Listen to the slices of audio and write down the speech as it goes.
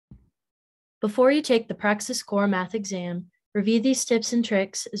Before you take the Praxis Core Math exam, review these tips and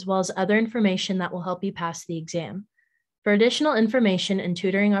tricks as well as other information that will help you pass the exam. For additional information and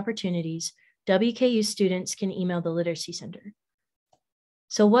tutoring opportunities, WKU students can email the Literacy Center.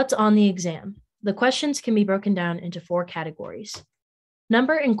 So what's on the exam? The questions can be broken down into 4 categories.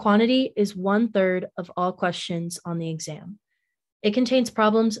 Number and quantity is 1/3 of all questions on the exam. It contains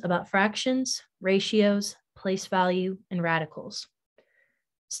problems about fractions, ratios, place value, and radicals.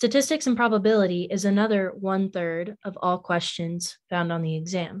 Statistics and probability is another 1/3 of all questions found on the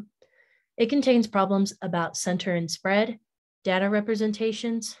exam. It contains problems about center and spread, data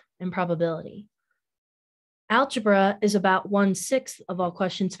representations, and probability. Algebra is about 1/6 of all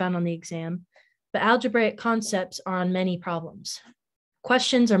questions found on the exam, but algebraic concepts are on many problems.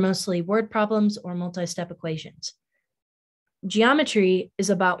 Questions are mostly word problems or multi-step equations. Geometry is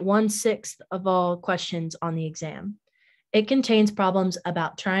about 1/6 of all questions on the exam. It contains problems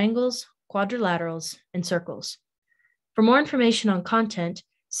about triangles, quadrilaterals, and circles. For more information on content,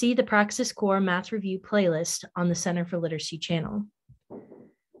 see the Praxis Core Math Review playlist on the Center for Literacy channel.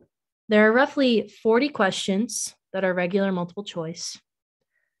 There are roughly 40 questions that are regular multiple choice,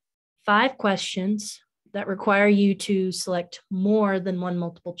 5 questions that require you to select more than one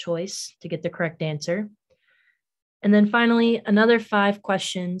multiple choice to get the correct answer, and then finally, another 5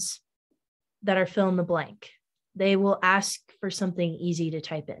 questions that are fill in the blank. They will ask for something easy to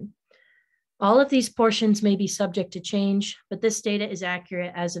type in. All of these portions may be subject to change, but this data is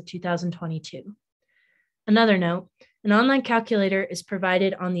accurate as of 2022. Another note, an online calculator is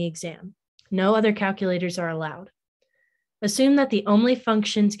provided on the exam. No other calculators are allowed. Assume that the only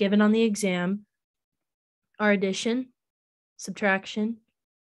functions given on the exam are addition, subtraction,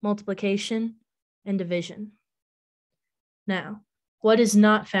 multiplication, and division. Now, what is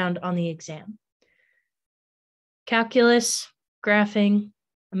not found on the exam? Calculus, graphing,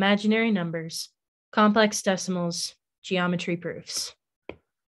 imaginary numbers, complex decimals, geometry proofs.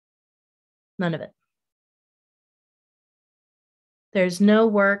 None of it. There's no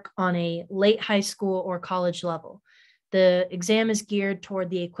work on a late high school or college level. The exam is geared toward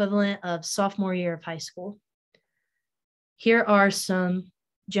the equivalent of sophomore year of high school. Here are some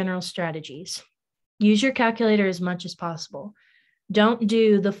general strategies. Use your calculator as much as possible. Don't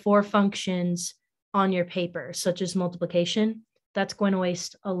do the 4 functions on your paper, such as multiplication. That's going to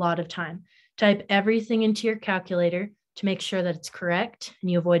waste a lot of time. Type everything into your calculator to make sure that it's correct and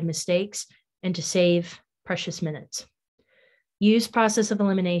you avoid mistakes and to save precious minutes. Use process of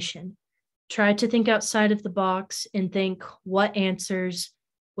elimination. Try to think outside of the box and think what answers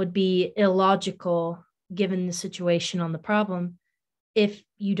would be illogical given the situation on the problem if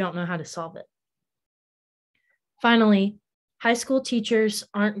you don't know how to solve it. Finally, high school teachers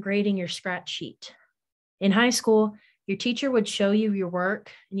aren't grading your scratch sheet. In high school, your teacher would show you your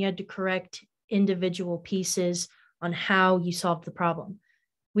work and you had to correct individual pieces on how you solved the problem.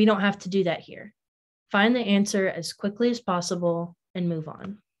 We don't have to do that here. Find the answer as quickly as possible and move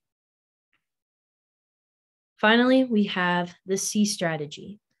on. Finally, we have the C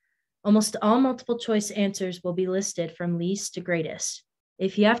strategy. Almost all multiple choice answers will be listed from least to greatest.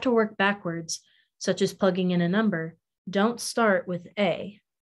 If you have to work backwards, such as plugging in a number, don't start with A,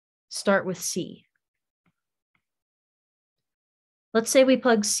 start with C. Let's say we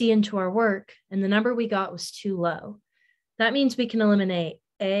plug C into our work and the number we got was too low. That means we can eliminate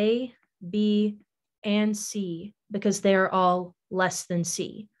A, B, and C because they are all less than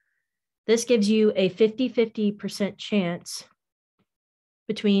C. This gives you a 50-50% chance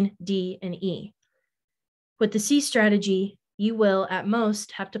between D and E. With the C strategy, you will at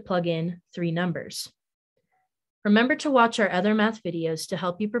most have to plug in 3 numbers. Remember to watch our other math videos to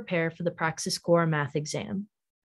help you prepare for the Praxis Core Math exam.